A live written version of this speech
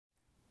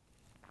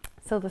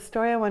So the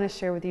story I want to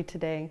share with you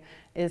today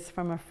is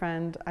from a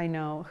friend I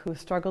know who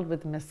struggled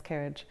with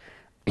miscarriage.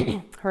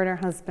 Her and her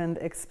husband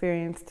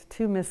experienced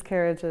 2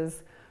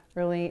 miscarriages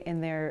early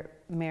in their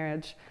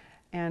marriage,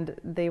 and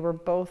they were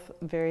both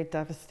very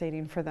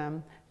devastating for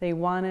them. They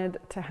wanted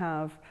to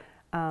have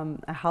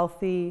a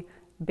healthy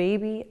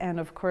baby, and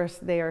of course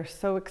they are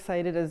so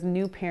excited as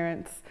new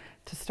parents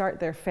to start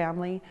their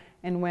family.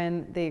 And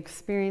when they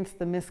experienced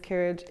the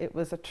miscarriage, it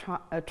was a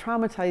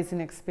traumatizing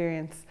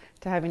experience,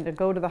 to having to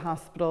go to the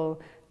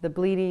hospital, the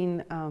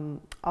bleeding,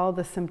 all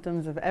the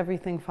symptoms of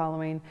everything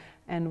following.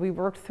 And we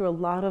worked through a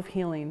lot of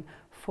healing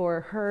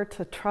for her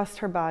to trust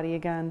her body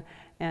again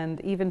and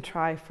even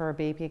try for a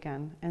baby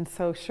again. And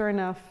so sure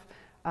enough,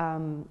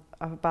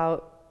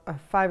 about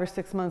 5 or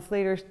 6 months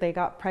later, they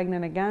got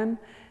pregnant again.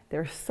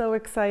 They're so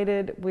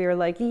excited. We are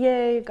like,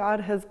 yay, God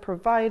has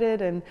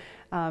provided, and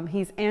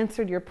He's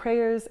answered your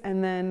prayers.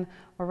 And then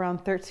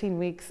around 13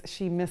 weeks,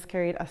 she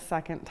miscarried a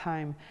second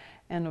time.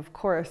 And of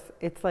course,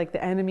 it's like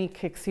the enemy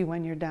kicks you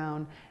when you're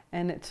down.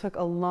 And it took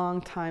a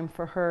long time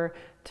for her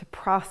to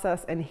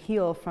process and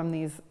heal from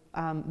these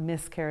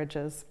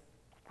miscarriages.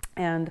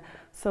 And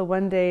so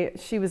one day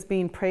she was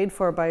being prayed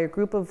for by a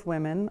group of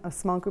women, a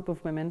small group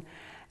of women,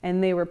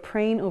 and they were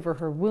praying over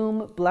her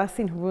womb,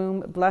 blessing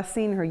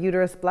her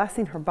uterus,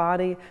 blessing her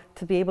body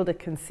to be able to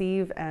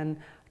conceive and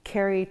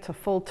carry to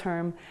full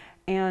term.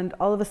 And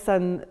all of a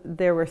sudden,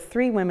 there were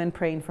 3 women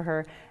praying for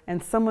her,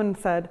 and someone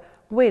said,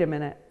 wait a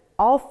minute,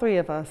 all 3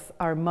 of us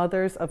are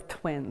mothers of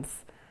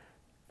twins.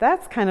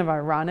 That's kind of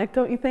ironic,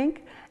 don't you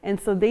think? And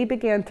so they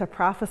began to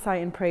prophesy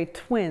and pray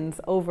twins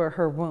over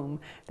her womb.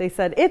 They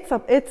said,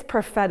 it's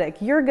prophetic,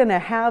 you're gonna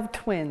have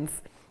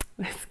twins.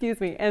 Excuse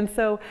me. And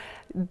so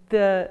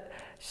the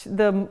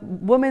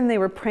woman they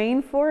were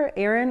praying for,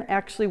 Erin,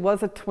 actually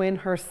was a twin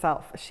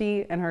herself.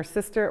 She and her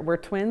sister were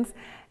twins.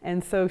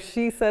 And so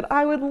she said,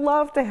 I would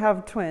love to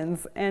have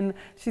twins. And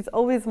she's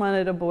always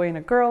wanted a boy and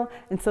a girl.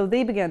 And so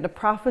they began to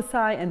prophesy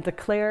and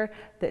declare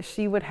that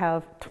she would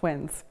have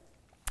twins.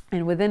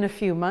 And within a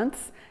few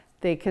months,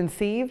 they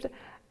conceived.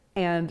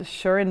 And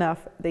sure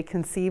enough, they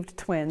conceived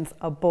twins,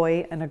 a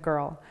boy and a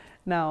girl.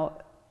 Now,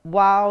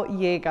 wow,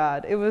 yay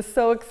God. It was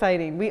so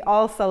exciting. We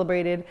all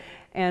celebrated.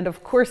 And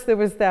of course there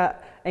was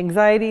that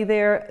anxiety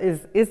there.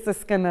 Is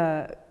this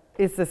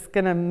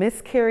gonna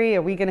miscarry?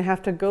 Are we gonna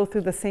have to go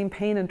through the same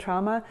pain and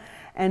trauma?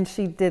 And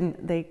she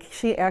didn't.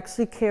 She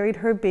actually carried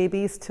her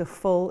babies to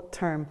full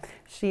term.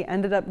 She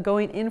ended up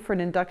going in for an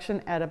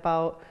induction at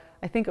about,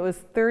 I think it was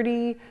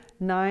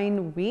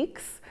 39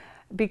 weeks,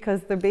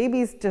 because the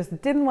babies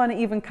just didn't want to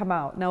even come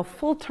out. Now,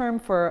 full term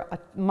for a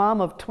mom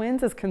of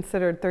twins is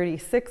considered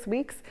 36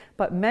 weeks,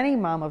 but many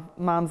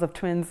moms of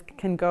twins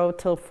can go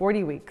till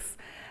 40 weeks.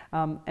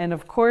 And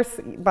of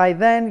course, by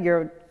then,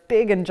 you're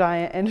big and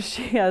giant, and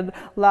she had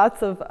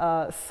lots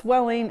of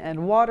swelling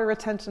and water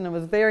retention and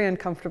was very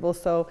uncomfortable,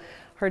 so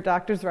her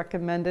doctors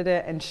recommended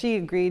it, and she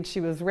agreed.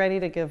 She was ready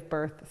to give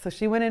birth. So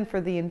she went in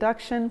for the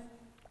induction,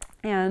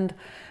 and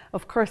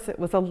of course, it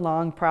was a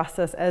long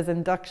process, as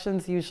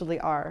inductions usually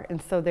are.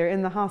 And so they're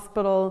in the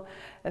hospital,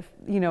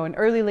 in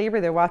early labor,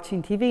 they're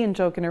watching TV and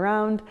joking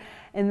around,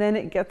 and then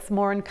it gets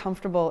more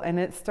uncomfortable and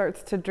it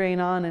starts to drain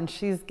on, and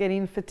she's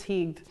getting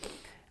fatigued.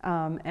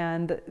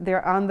 And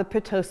they're on the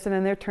Pitocin,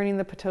 and they're turning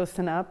the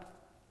Pitocin up,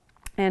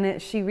 and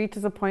she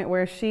reaches a point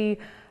where she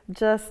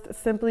just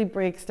simply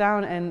breaks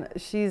down, and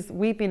she's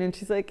weeping, and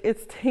she's like,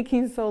 it's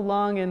taking so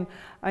long and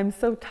I'm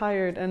so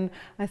tired. And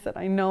I said,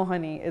 I know,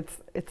 honey,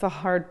 it's a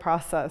hard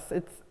process.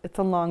 It's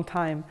a long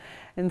time.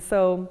 And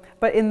so,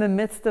 but in the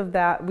midst of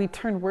that, we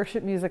turned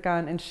worship music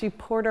on, and she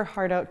poured her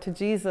heart out to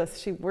Jesus.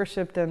 She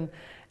worshiped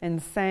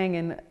and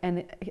sang,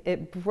 and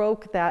it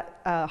broke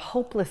that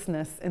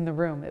hopelessness in the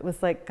room. It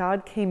was like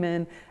God came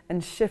in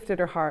and shifted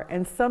her heart.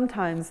 And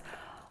sometimes,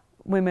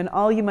 women,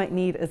 all you might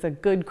need is a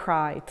good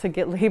cry to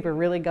get labor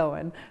really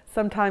going.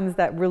 Sometimes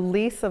that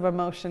release of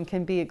emotion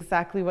can be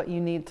exactly what you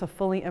need to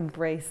fully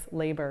embrace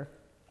labor.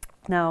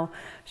 Now,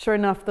 sure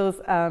enough,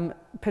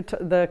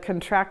 the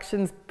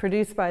contractions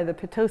produced by the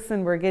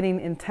Pitocin were getting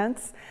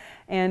intense,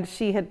 and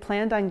she had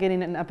planned on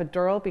getting an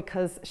epidural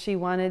because she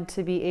wanted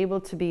to be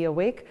able to be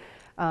awake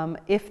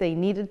if they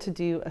needed to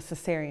do a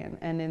cesarean.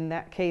 And in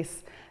that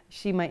case,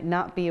 she might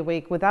not be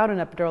awake without an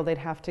epidural. They'd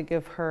have to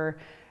give her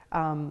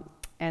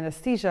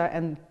anesthesia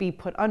and be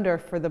put under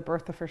for the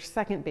birth of her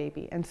second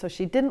baby. And so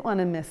she didn't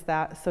want to miss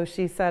that. So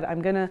she said, I'm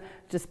gonna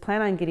just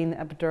plan on getting the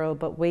epidural,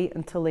 but wait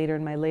until later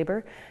in my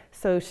labor.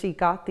 So she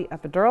got the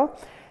epidural,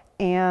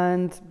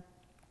 and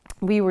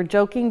we were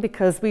joking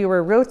because we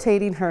were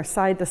rotating her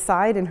side to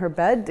side in her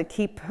bed to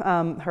keep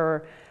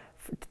her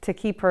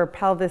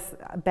pelvis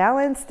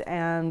balanced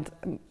and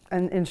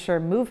ensure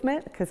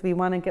movement, because we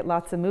want to get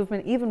lots of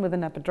movement even with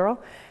an epidural.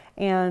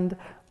 And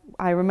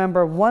I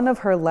remember one of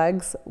her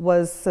legs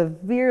was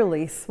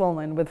severely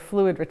swollen with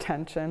fluid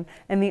retention,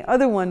 and the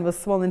other one was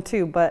swollen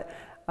too, but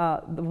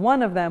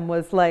one of them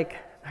was like,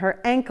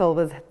 her ankle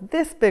was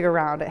this big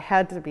around. It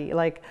had to be.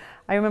 Like,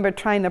 I remember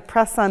trying to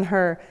press on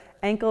her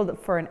ankle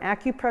for an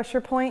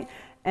acupressure point,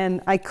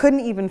 and I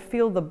couldn't even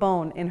feel the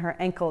bone in her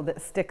ankle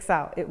that sticks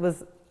out. It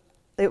was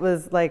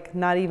like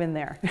not even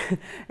there.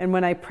 And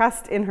when I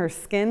pressed in her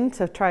skin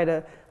to try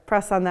to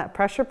press on that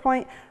pressure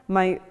point,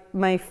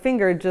 my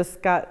finger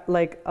just got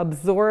like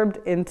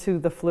absorbed into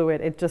the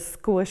fluid. It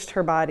just squished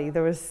her body.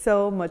 There was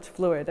so much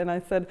fluid. And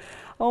I said,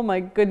 oh my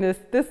goodness,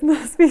 this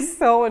must be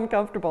so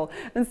uncomfortable.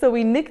 And so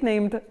we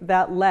nicknamed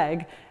that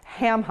leg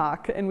Ham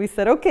Hock, and we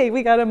said, okay,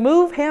 we got to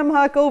move Ham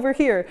Hock over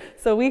here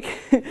so we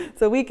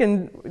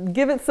can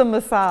give it some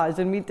massage.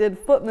 And we did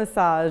foot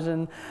massage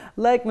and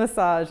leg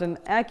massage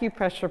and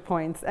acupressure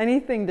points,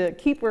 anything to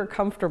keep her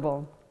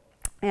comfortable.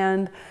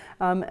 And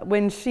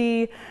when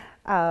she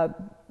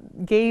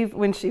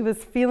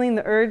was feeling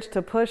the urge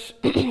to push,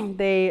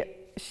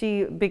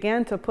 she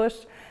began to push.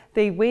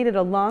 They waited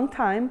a long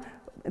time.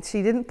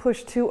 She didn't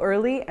push too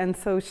early, and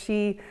so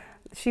she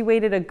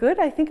waited a good,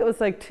 I think it was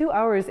like 2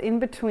 hours in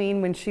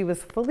between when she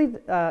was fully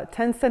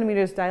 10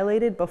 centimeters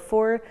dilated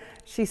before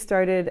she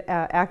started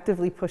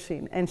actively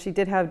pushing. And she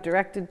did have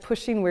directed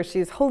pushing where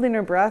she's holding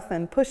her breath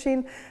and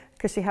pushing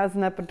because she has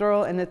an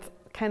epidural, and it's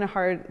kind of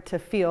hard to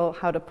feel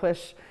how to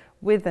push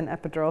with an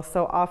epidural.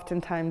 So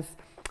oftentimes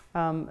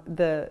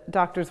the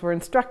doctors were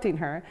instructing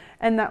her,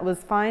 and that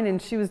was fine,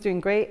 and she was doing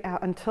great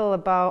until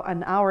about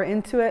an hour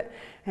into it,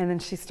 and then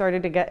she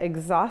started to get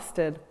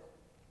exhausted.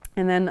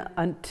 And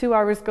then 2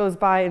 hours goes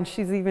by and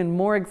she's even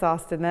more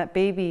exhausted. And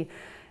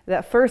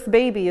that first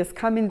baby is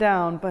coming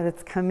down, but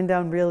it's coming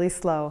down really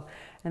slow.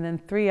 And then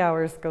 3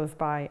 hours goes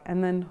by,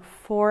 and then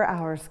 4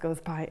 hours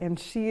goes by, and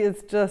she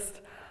is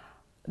just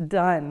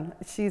done.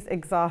 She's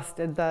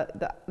exhausted.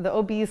 The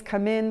OBs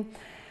come in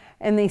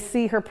and they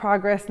see her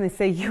progress and they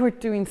say, you are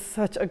doing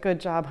such a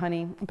good job,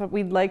 honey, but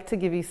we'd like to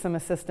give you some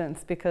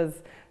assistance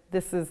because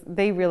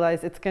they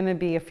realize it's going to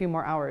be a few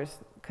more hours.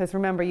 Because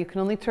remember, you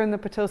can only turn the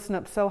Pitocin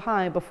up so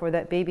high before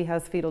that baby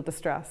has fetal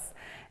distress.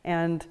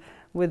 And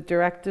with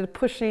directed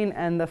pushing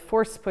and the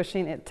forced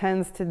pushing, it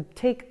tends to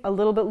take a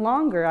little bit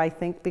longer, I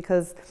think,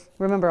 because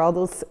remember, all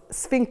those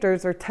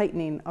sphincters are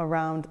tightening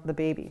around the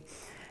baby.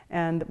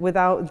 And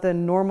without the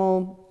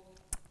normal,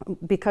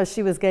 because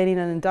she was getting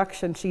an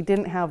induction, she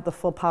didn't have the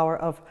full power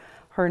of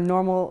her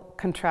normal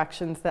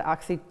contractions that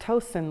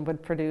oxytocin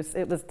would produce.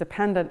 It was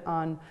dependent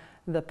on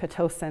the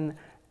Pitocin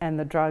and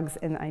the drugs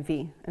in the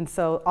IV. And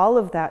so all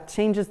of that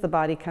changes the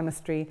body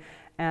chemistry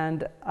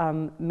and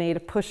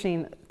made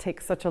pushing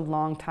take such a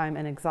long time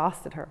and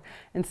exhausted her.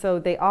 And so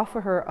they offer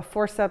her a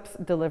forceps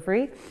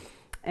delivery,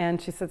 and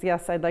she says,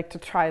 yes, I'd like to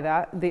try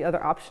that. The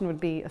other option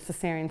would be a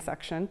cesarean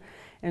section.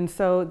 And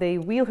so they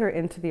wheel her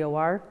into the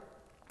OR.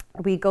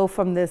 We go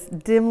from this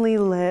dimly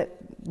lit,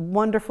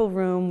 wonderful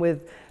room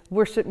with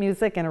worship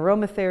music and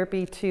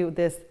aromatherapy to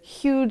this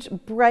huge,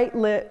 bright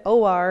lit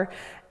OR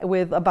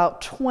with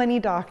about 20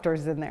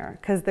 doctors in there,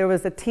 because there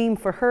was a team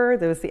for her.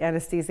 There was the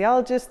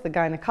anesthesiologist, the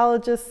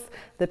gynecologist,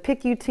 the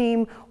PICU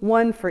team,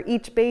 one for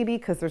each baby,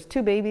 because there's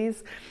 2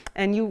 babies,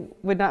 and you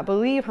would not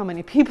believe how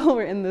many people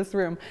were in this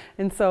room.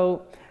 And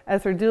so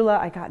as her doula,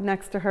 I got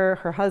next to her.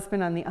 Her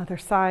husband on the other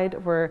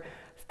side were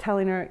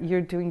telling her,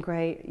 you're doing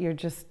great, you're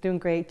just doing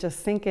great,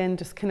 just sink in,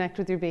 just connect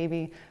with your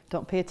baby,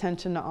 don't pay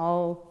attention to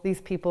all these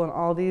people and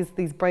all these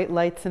bright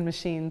lights and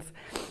machines.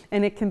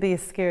 And it can be a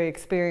scary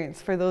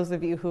experience for those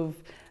of you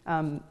who've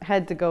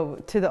had to go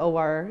to the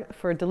OR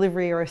for a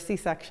delivery or a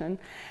C-section.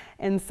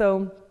 And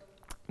so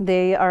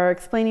they are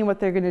explaining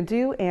what they're going to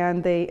do,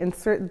 and they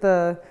insert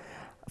the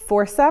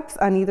forceps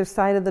on either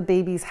side of the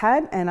baby's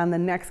head, and on the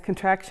next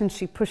contraction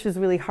she pushes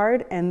really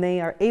hard, and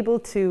they are able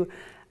to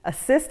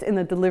assist in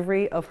the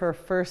delivery of her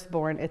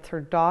firstborn. It's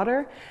her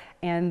daughter,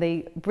 and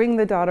they bring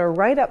the daughter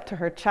right up to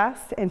her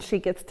chest, and she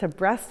gets to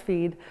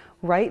breastfeed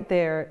right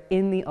there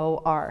in the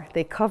OR.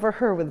 They cover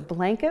her with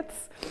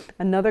blankets.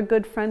 Another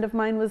good friend of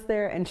mine was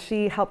there, and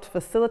she helped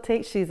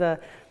facilitate. She's a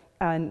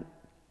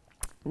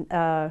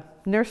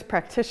nurse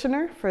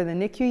practitioner for the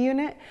NICU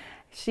unit.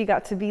 She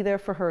got to be there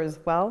for her as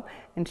well,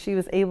 and she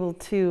was able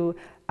to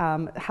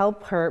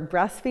help her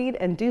breastfeed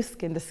and do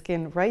skin to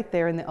skin right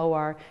there in the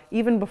OR,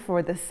 even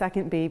before the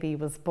second baby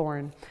was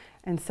born.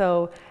 And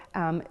so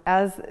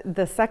as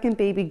the second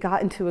baby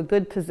got into a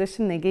good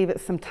position, they gave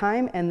it some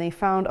time, and they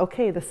found,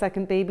 okay, the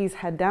second baby's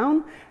head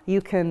down,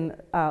 you can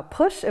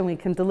push and we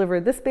can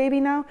deliver this baby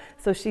now.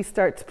 So she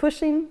starts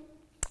pushing.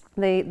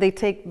 They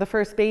take the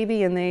first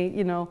baby, and they,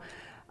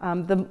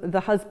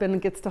 the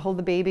husband gets to hold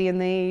the baby,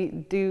 and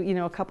they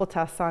do, a couple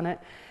tests on it.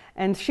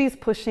 And she's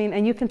pushing,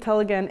 and you can tell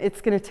again, it's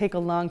going to take a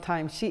long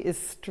time. She is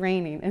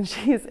straining, and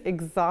she's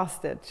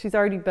exhausted. She's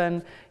already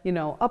been,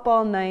 up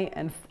all night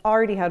and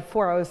already had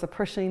 4 hours of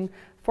pushing,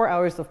 4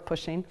 hours of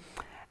pushing.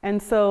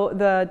 And so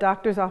the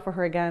doctors offer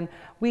her again,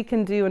 we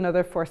can do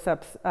another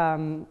forceps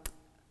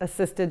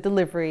assisted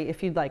delivery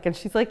if you'd like. And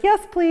she's like,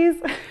 yes,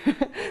 please.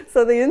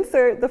 So they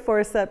insert the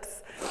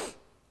forceps,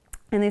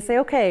 and they say,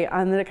 okay,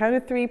 on the count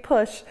of 3,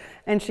 push.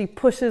 And she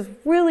pushes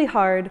really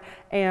hard,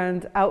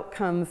 and out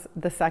comes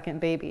the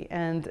second baby.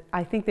 And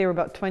I think they were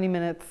about 20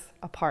 minutes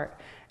apart.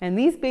 And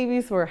these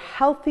babies were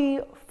healthy,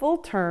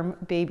 full-term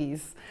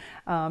babies.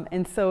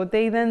 And so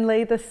they then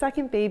lay the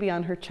second baby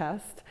on her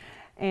chest,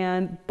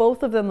 and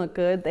both of them look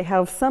good. They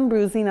have some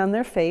bruising on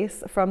their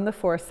face from the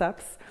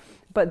forceps,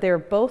 but they're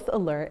both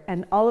alert.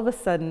 And all of a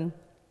sudden,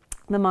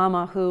 the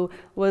mama, who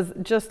was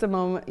just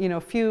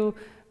a few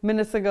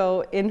minutes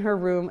ago in her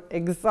room,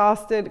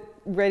 exhausted,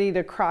 ready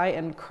to cry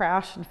and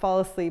crash and fall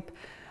asleep,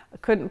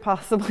 couldn't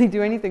possibly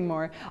do anything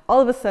more. All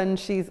of a sudden,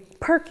 she's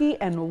perky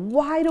and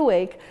wide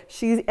awake.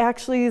 She's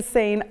actually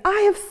saying, I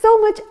have so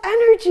much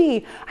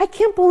energy. I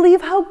can't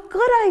believe how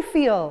good I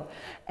feel.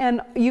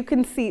 And you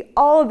can see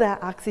all of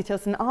that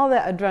oxytocin, all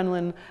that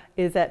adrenaline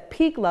is at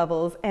peak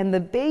levels, and the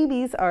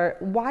babies are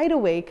wide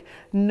awake,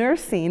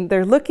 nursing.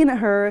 They're looking at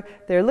her,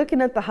 they're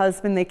looking at the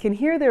husband, they can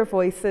hear their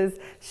voices.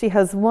 She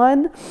has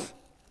one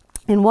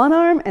in one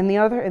arm and the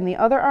other in the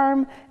other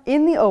arm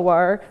in the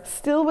OR,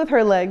 still with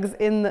her legs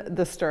in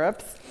the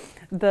stirrups.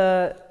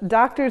 The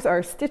doctors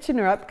are stitching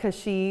her up because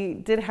she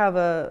did have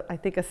I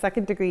think a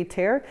second-degree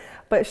tear,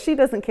 but she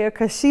doesn't care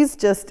because she's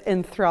just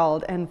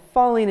enthralled and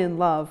falling in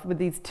love with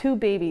these two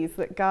babies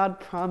that God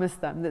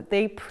promised them, that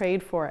they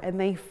prayed for and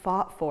they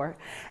fought for.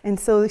 And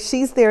so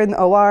she's there in the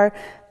OR.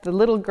 The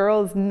little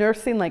girl is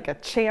nursing like a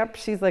champ.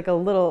 She's like a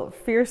little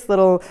fierce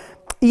little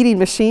eating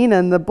machine,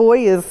 and the boy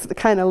is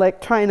kind of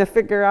like trying to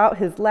figure out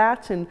his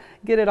latch and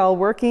get it all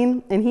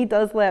working, and he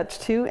does latch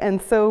too.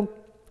 And so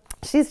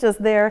she's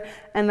just there,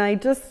 and I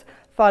just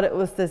thought it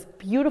was this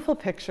beautiful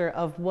picture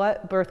of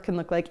what birth can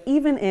look like,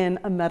 even in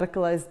a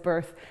medicalized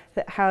birth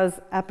that has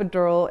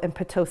epidural and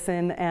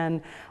Pitocin and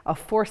a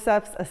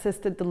forceps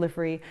assisted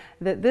delivery,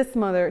 that this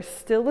mother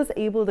still was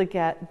able to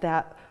get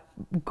that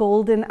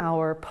golden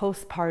hour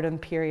postpartum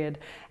period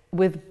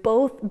with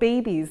both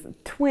babies,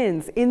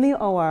 twins, in the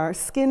OR,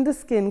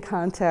 skin-to-skin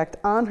contact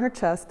on her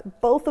chest,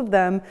 both of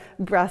them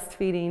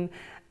breastfeeding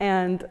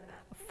and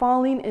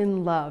falling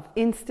in love,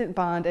 instant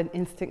bond and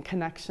instant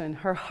connection.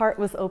 Her heart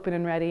was open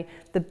and ready.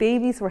 The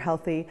babies were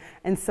healthy.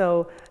 And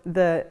so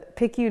the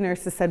PICU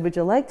nurses said, would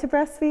you like to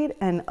breastfeed?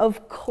 And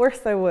of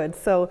course I would.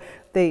 So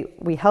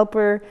we help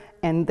her,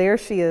 and there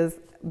she is,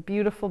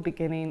 beautiful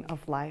beginning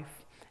of life.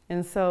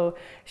 And so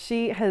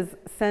she has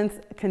since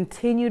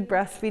continued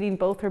breastfeeding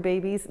both her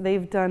babies.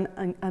 They've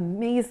done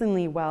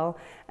amazingly well.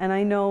 And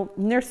I know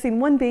nursing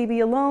one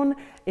baby alone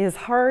is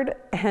hard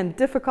and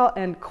difficult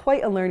and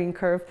quite a learning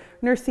curve.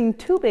 Nursing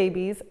two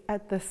babies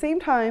at the same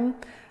time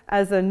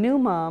as a new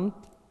mom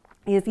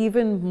is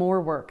even more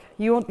work.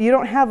 You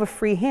don't have a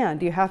free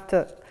hand. You have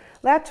to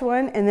latch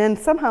one and then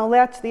somehow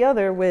latch the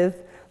other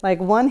with like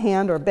one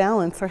hand or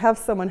balance or have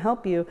someone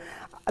help you.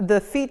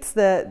 The feats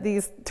that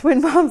these twin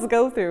moms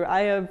go through,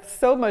 I have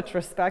so much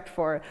respect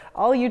for.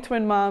 All you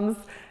twin moms,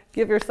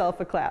 give yourself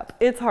a clap.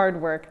 It's hard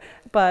work,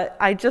 but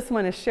I just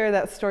want to share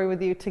that story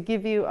with you to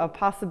give you a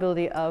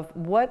possibility of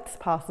what's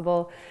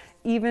possible.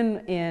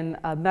 Even in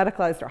a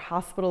medicalized or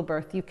hospital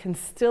birth, you can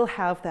still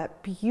have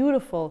that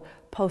beautiful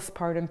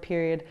postpartum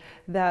period,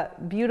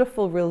 that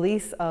beautiful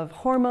release of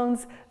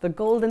hormones, the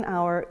golden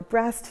hour,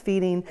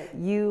 breastfeeding.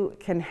 You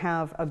can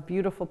have a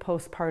beautiful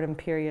postpartum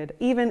period.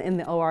 Even in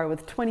the OR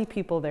with 20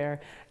 people there,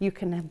 you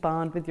can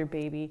bond with your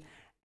baby.